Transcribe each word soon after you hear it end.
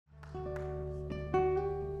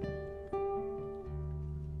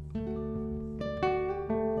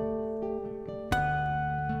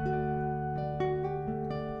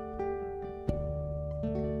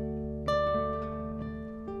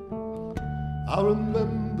I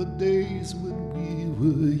remember days when we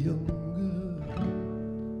were younger.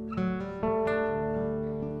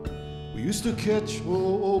 We used to catch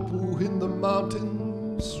ho'opu in the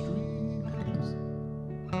mountain streams.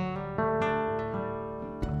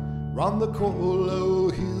 Round the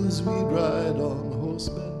Kahalu'u hills we'd ride on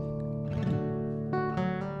horseback.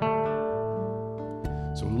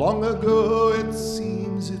 So long ago it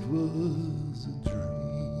seems it was a dream.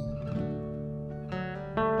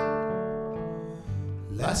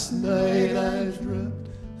 Last night I dreamt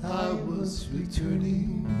I was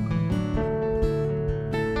returning,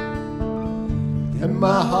 and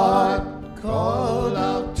my heart called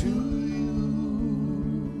out to you.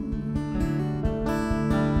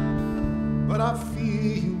 But I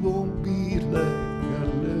fear you won't be like I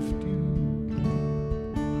left you.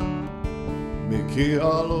 Ke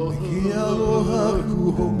aloha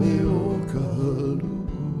ku home o Kahalu'u.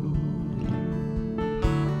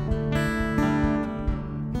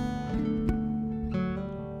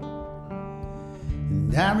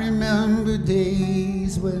 And I remember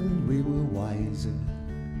days when we were wiser,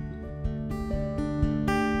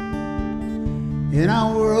 and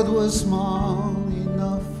our world was small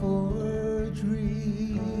enough for a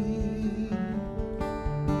dream.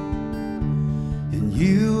 And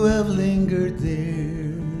you have lingered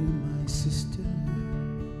there, my sister,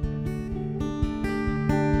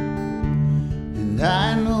 and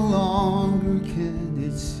I no longer can,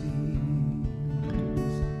 it seems.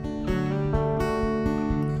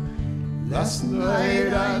 Last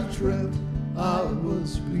night I dreamt I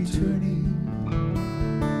was returning,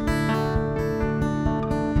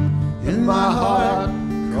 and my heart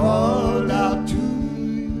called out to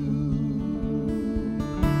you.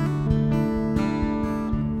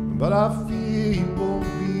 But I fear you won't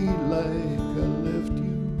be like I left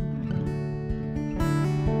you.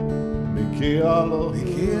 Ke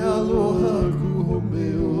aloha ku home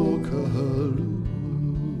o Kahalu'u.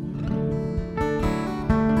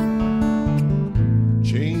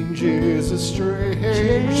 Change is a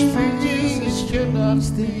strange thing, it cannot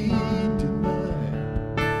be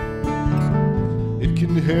denied. It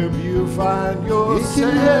can help you find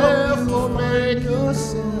yourself or make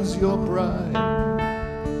yourselves your bride.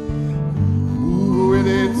 Move with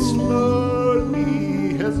it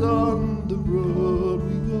slowly as on the road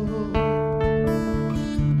we go.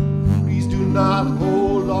 Please do not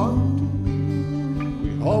hold on to me, we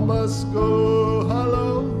all must go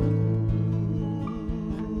alone.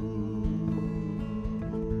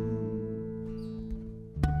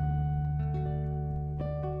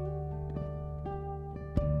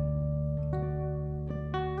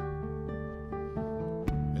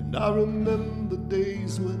 And I remember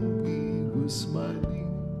days when we were smiling.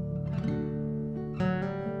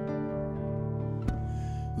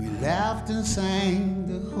 We laughed and sang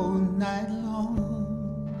the whole night long,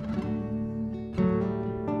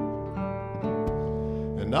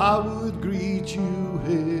 and I would greet you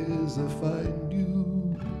as I find you,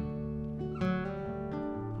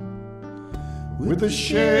 with the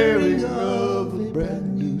sharing of a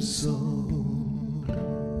brand new song.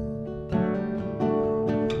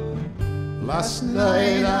 Last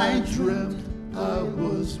night I dreamt I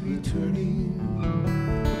was returning,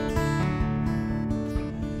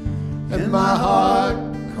 and my heart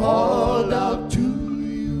called out to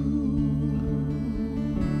you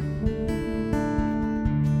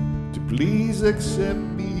to please accept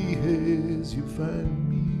me as you find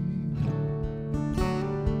me.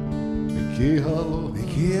 Ke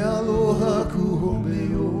aloha ku home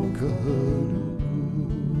o Kahalu'u.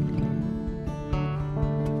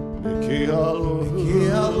 Ke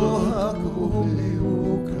aloha ku home o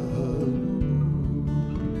Kahalu'u.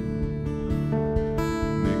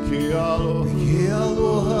 Ke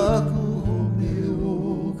aloha ku home o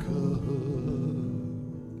Kahalu'u.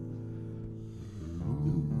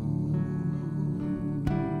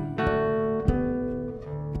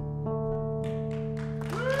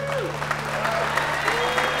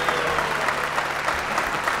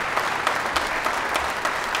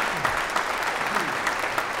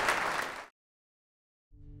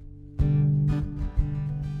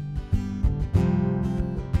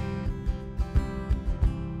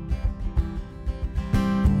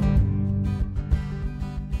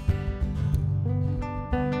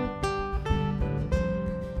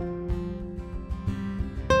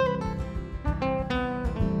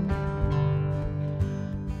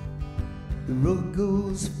 the road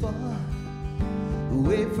goes far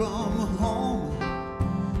away from home,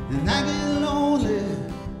 and I get lonely,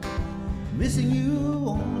 missing you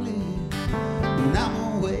only when I'm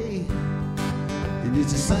away. And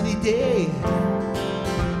it's a sunny day,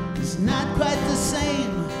 it's not quite the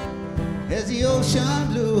same as the ocean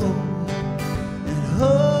blue, and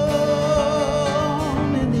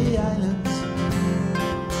home in the islands,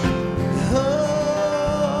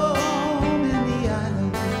 home in the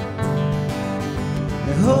islands,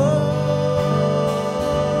 and home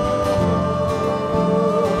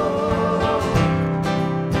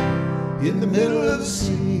in the middle of the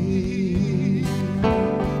sea.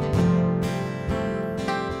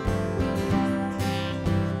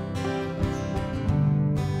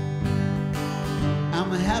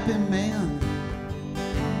 I'm a happy man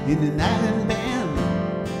in an island band,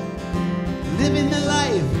 living the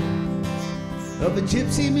life of a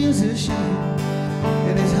gypsy musician,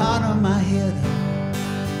 and it's hard on my head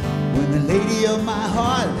when the lady of my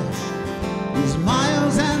heart is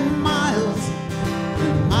miles and miles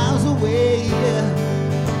and miles away,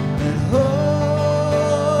 and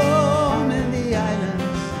home in the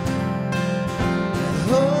islands, and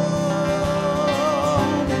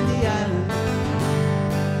home in the islands,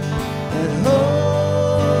 and home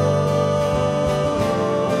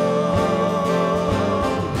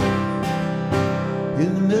in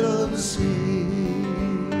the middle of the sea.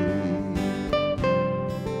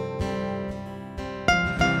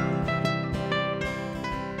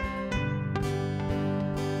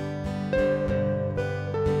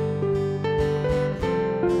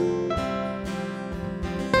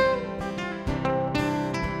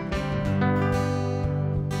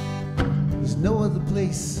 No other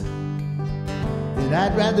place that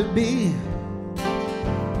I'd rather be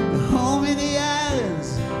than home in the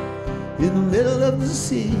islands, in the middle of the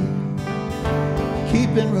sea,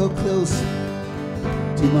 keeping real close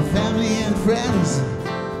to my family and friends,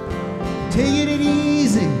 taking it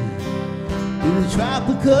easy in the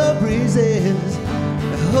tropical breezes,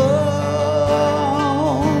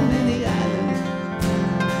 home in the islands,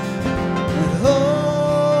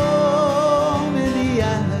 home in the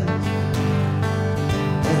islands,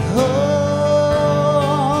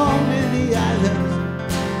 home in the islands,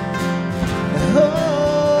 home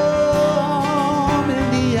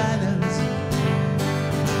in the islands,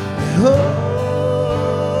 home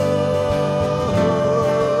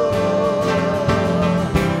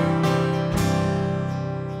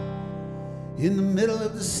in the middle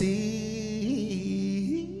of the sea.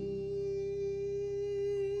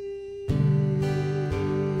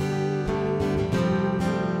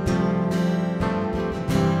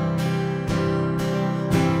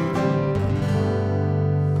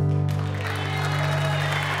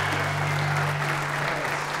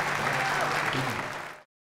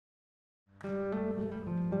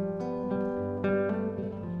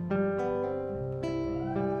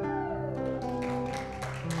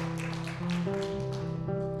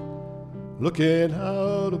 Looking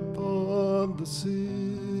out upon the city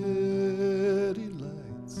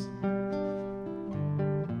lights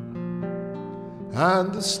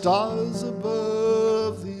and the stars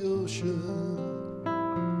above the ocean,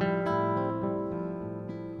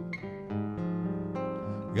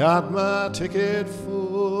 got my ticket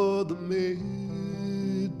for the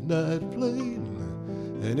midnight plane,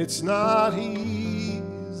 and it's not easy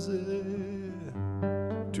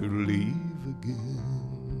to leave again.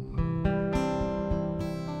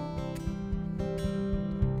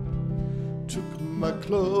 Took my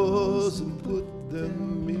clothes and put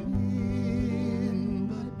them in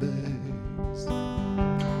my bags.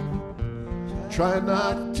 Try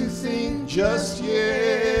not to think just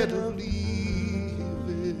yet of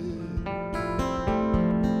leaving.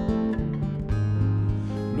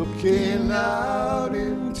 Looking out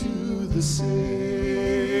into the city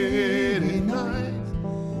night,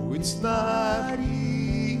 oh, it's not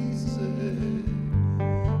easy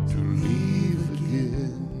to leave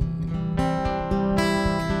again.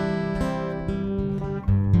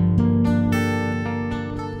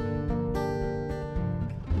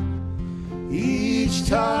 Each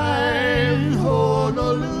time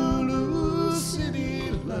Honolulu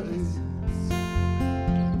city lights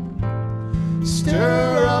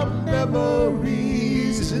stir up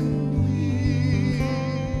memories in me.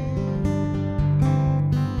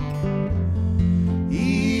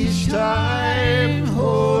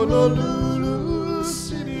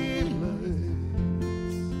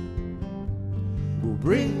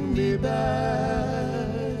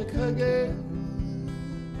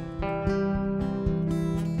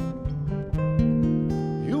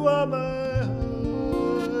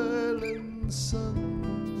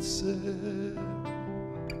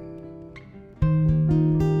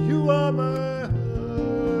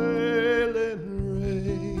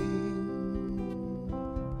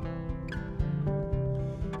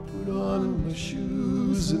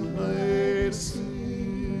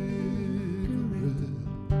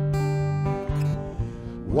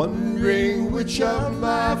 wondering which of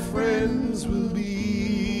my friends will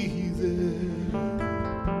be there,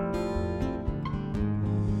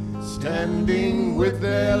 standing with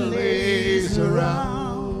their legs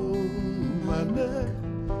around my neck.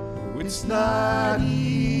 It's not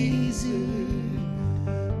easy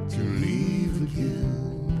to leave again.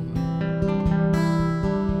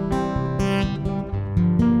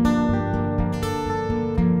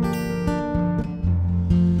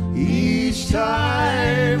 Each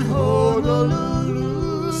time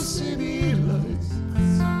Honolulu city lights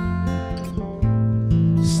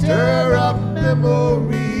stir up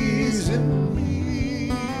memories in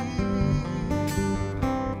me.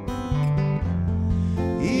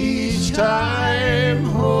 Each time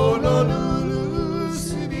Honolulu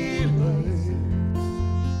city lights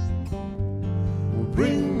will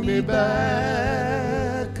bring me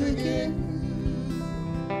back again.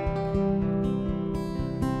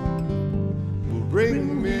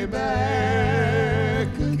 Bring me back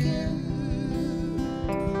again.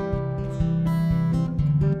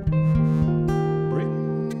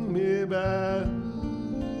 Bring me back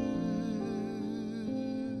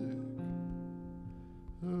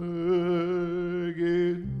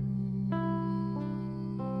again.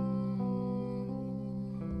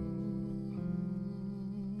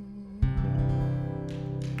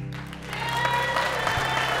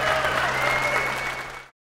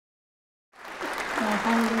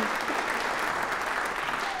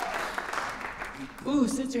 Ooh,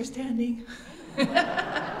 since you're standing.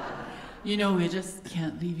 You know, we just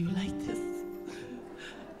can't leave you like this.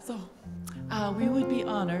 So, we would be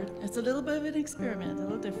honored. It's a little bit of an experiment, a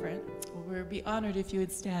little different. We would be honored if you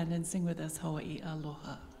would stand and sing with us, Hawaii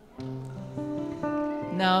Aloha.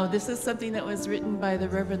 Now, this is something that was written by the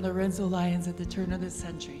Reverend Lorenzo Lyons at the turn of the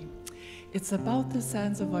century. It's about the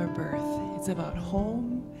sands of our birth. It's about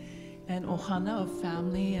home and ohana of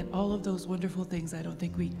family and all of those wonderful things I don't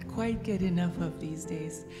think we quite get enough of these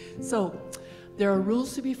days. So there are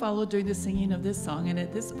rules to be followed during the singing of this song, and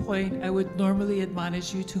at this point I would normally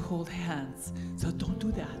admonish you to hold hands, so don't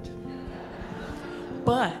do that.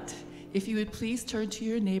 But if you would please turn to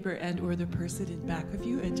your neighbor and or the person in back of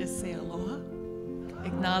you and just say aloha,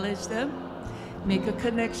 acknowledge them, make a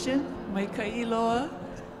connection, mai ka'i loa.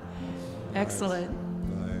 Excellent.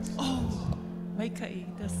 Nice. Oh, mai ka'i,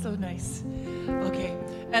 that's so nice. Okay,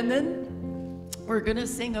 and then we're gonna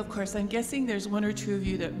sing, of course. I'm guessing there's one or two of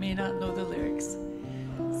you that may not know the lyrics.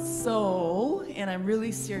 So, and I'm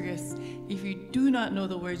really serious, if you do not know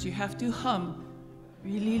the words, you have to hum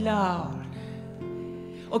really loud.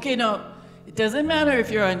 Okay, now, it doesn't matter if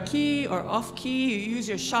you're on key or off key, you use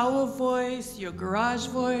your shower voice, your garage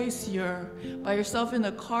voice, your by yourself in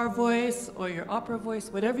the car voice, or your opera voice,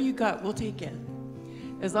 whatever you got, we'll take it.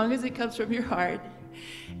 As long as it comes from your heart.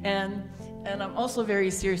 And I'm also very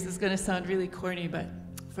serious, it's gonna sound really corny, but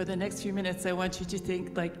for the next few minutes, I want you to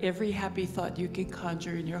think like every happy thought you can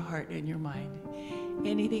conjure in your heart and your mind.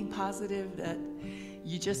 Anything positive that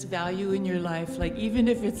you just value in your life, like even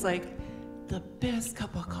if it's like the best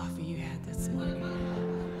cup of coffee you had this morning.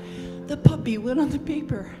 The puppy went on the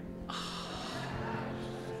paper. Oh,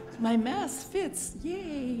 my mask fits,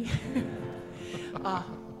 yay.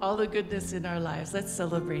 All the goodness in our lives, let's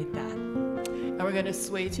celebrate that. And we're gonna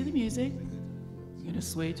sway to the music. We're gonna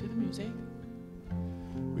sway to the music.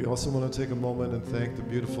 We also want to take a moment and thank the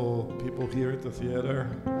beautiful people here at the theater.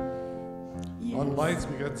 Yes. On lights,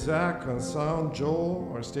 we got Zach. On sound, Joel.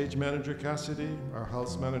 Our stage manager, Cassidy. Our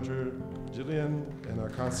house manager, Jillian. And our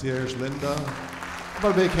concierge, Linda. How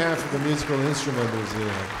about a big hand for the musical instrumenters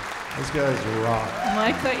here? These guys rock.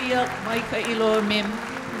 Mai ka'i loa mem.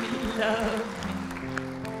 We love him.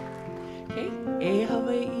 Okay, e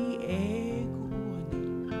Hawaii e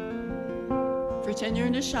ku'uani. Pretend you're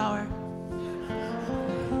in the shower.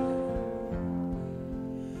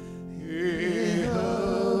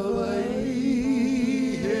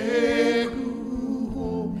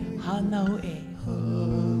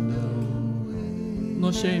 No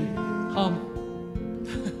shame. Hum.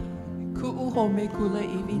 Ku'uho me kula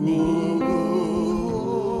iwine.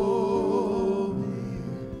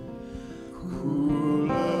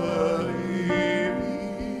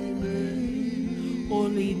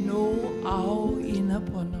 Oli no au ina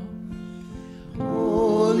pono.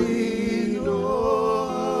 Oli no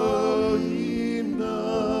au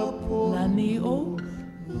ina pono. Lani o.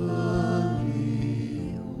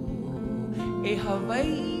 E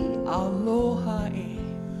Hawaii aloha e.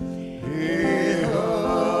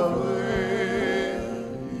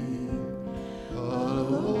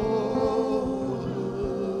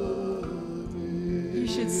 You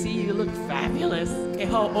should see you look fabulous. E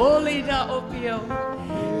ha'oli na opio.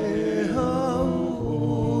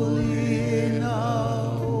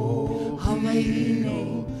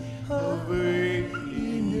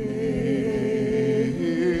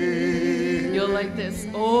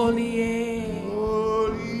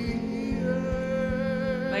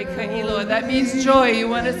 Mai ka'iloa. That means joy. You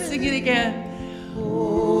want to sing it again?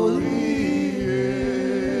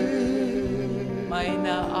 Mai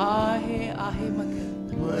na ahe ahe maka.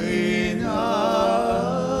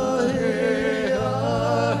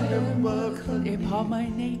 E pa mai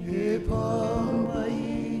nei.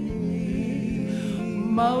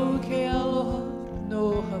 Mau ke aloha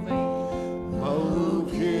no Hawaii. Mau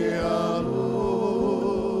ke aloha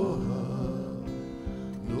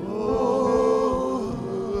no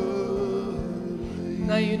Hawaii.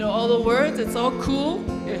 Now you know all the words, it's all cool.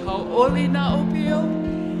 E hau'oli na opio.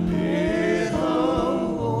 E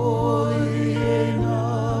hau'oli na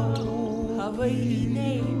Hawaii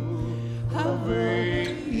nei.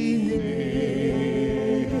 Hawaii nei.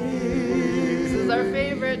 This is our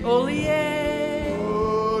favorite, Olie.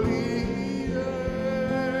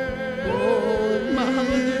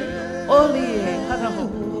 Olie, hanaho.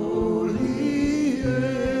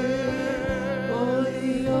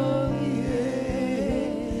 Olie, olie,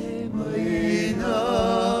 maina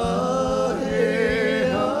he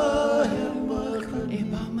ahe maka. E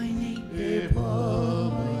pa mai nei. E pa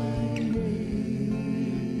mai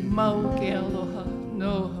nei. Mau ke aloha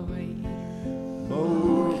no Hawaii.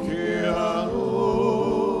 Mau ke aloha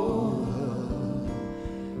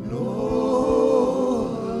no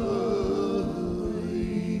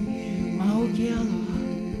Mau ke aloha.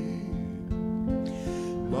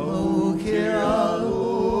 Mau ke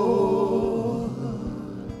aloha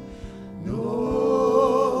no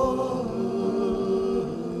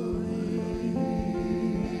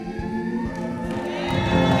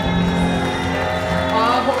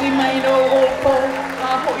Ho'i mai no opo,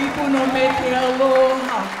 ho'i puno me ke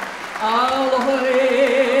aloha, aloha e.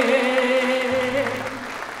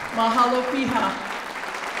 Mahalo piha.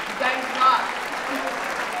 Thanks God.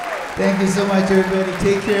 Thank you so much, everybody.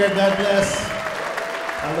 Take care. God bless.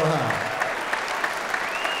 Aloha.